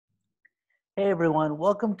Hey everyone,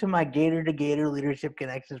 welcome to my Gator-to-Gator Leadership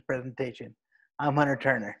Connections presentation. I'm Hunter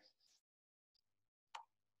Turner.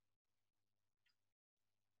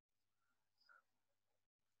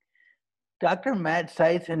 Dr. Matt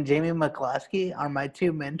Seitz and Jamie McCloskey are my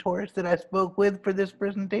two mentors that I spoke with for this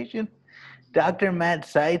presentation. Dr. Matt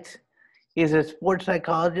Seitz is a sports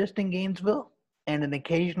psychologist in Gainesville and an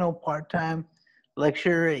occasional part-time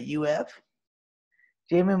lecturer at UF.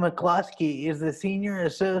 Jamie McCloskey is the Senior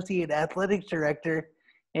Associate Athletics Director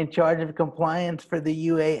in charge of compliance for the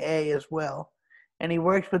UAA as well, and he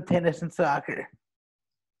works with tennis and soccer.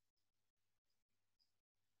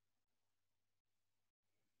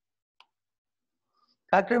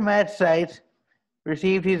 Dr. Matt Seitz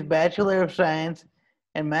received his Bachelor of Science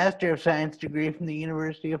and Master of Science degree from the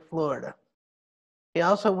University of Florida. He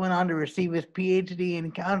also went on to receive his PhD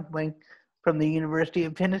in counseling from the University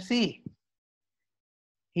of Tennessee.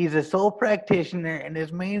 He's a sole practitioner, and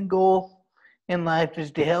his main goal in life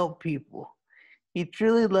is to help people. He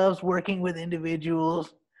truly loves working with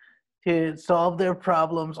individuals to solve their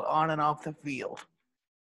problems on and off the field.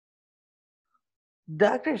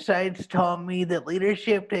 Dr. Seitz taught me that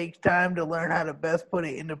leadership takes time to learn how to best put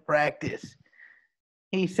it into practice.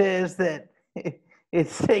 He says that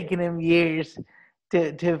it's taken him years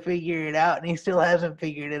to figure it out, and he still hasn't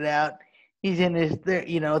figured it out. He's in his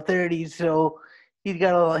 30s, so he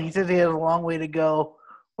says he has a long way to go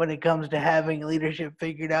when it comes to having leadership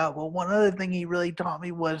figured out. But one other thing he really taught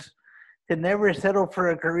me was to never settle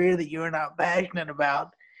for a career that you're not passionate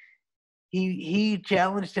about. He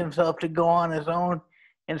challenged himself to go on his own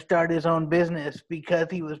and start his own business because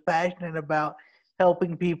he was passionate about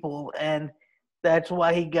helping people, and that's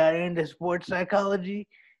why he got into sports psychology.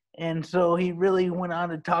 And so he really went on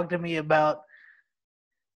to talk to me about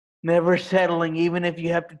never settling, even if you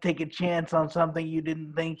have to take a chance on something you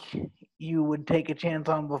didn't think you would take a chance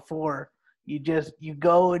on before. You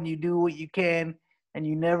go and you do what you can, and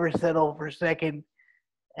you never settle for second.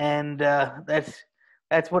 And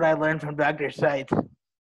that's what I learned from Dr. Seitz.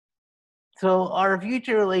 So our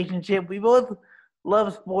future relationship, we both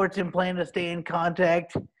love sports and plan to stay in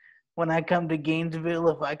contact when I come to Gainesville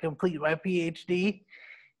if I complete my PhD.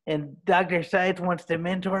 And Dr. Seitz wants to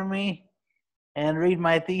mentor me and read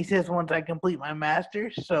my thesis once I complete my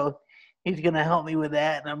master's. So he's going to help me with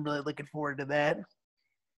that, and I'm really looking forward to that.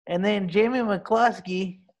 And then Jamie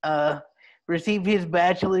McCloskey received his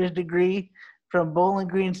bachelor's degree from Bowling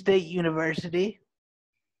Green State University,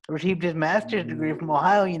 received his master's degree from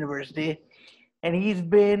Ohio University, and he's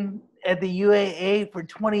been at the UAA for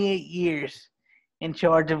 28 years in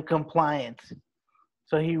charge of compliance.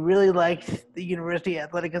 So he really likes the University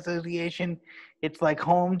Athletic Association. It's like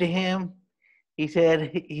home to him. He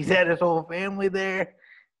said he's had his whole family there,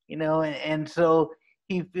 and so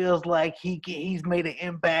he feels like he's made an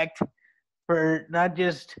impact for not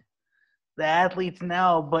just the athletes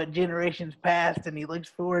now, but generations past, and he looks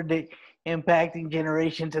forward to impacting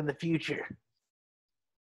generations in the future.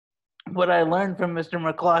 What I learned from Mr.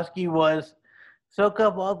 McCloskey was soak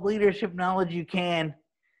up all the leadership knowledge you can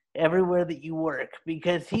everywhere that you work,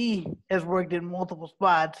 because he has worked in multiple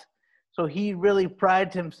spots, so he really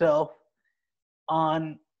prides himself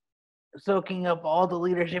on soaking up all the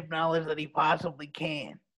leadership knowledge that he possibly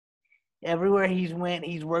can. Everywhere he's went,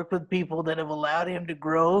 he's worked with people that have allowed him to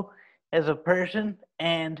grow as a person,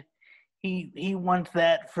 and he wants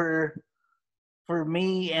that for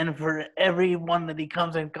me and for everyone that he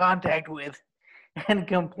comes in contact with. And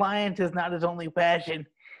compliance is not his only passion.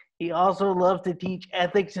 He also loves to teach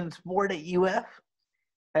ethics in sport at UF.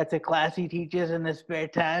 That's a class he teaches in his spare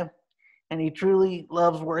time, and he truly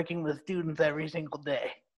loves working with students every single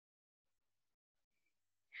day.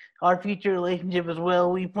 Our future relationship as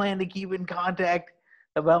well, we plan to keep in contact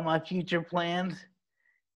about my future plans.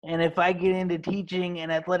 And if I get into teaching and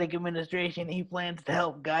athletic administration, he plans to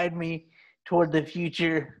help guide me toward the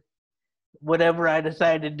future. Whatever I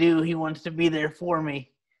decide to do, he wants to be there for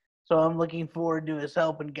me. So I'm looking forward to his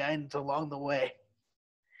help and guidance along the way.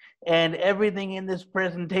 And everything in this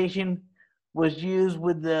presentation was used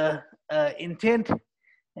with the intent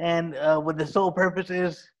and with the sole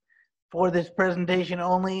purposes for this presentation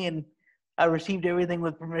only, and I received everything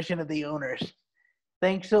with permission of the owners.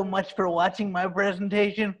 Thanks so much for watching my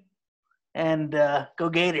presentation, and go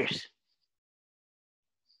Gators.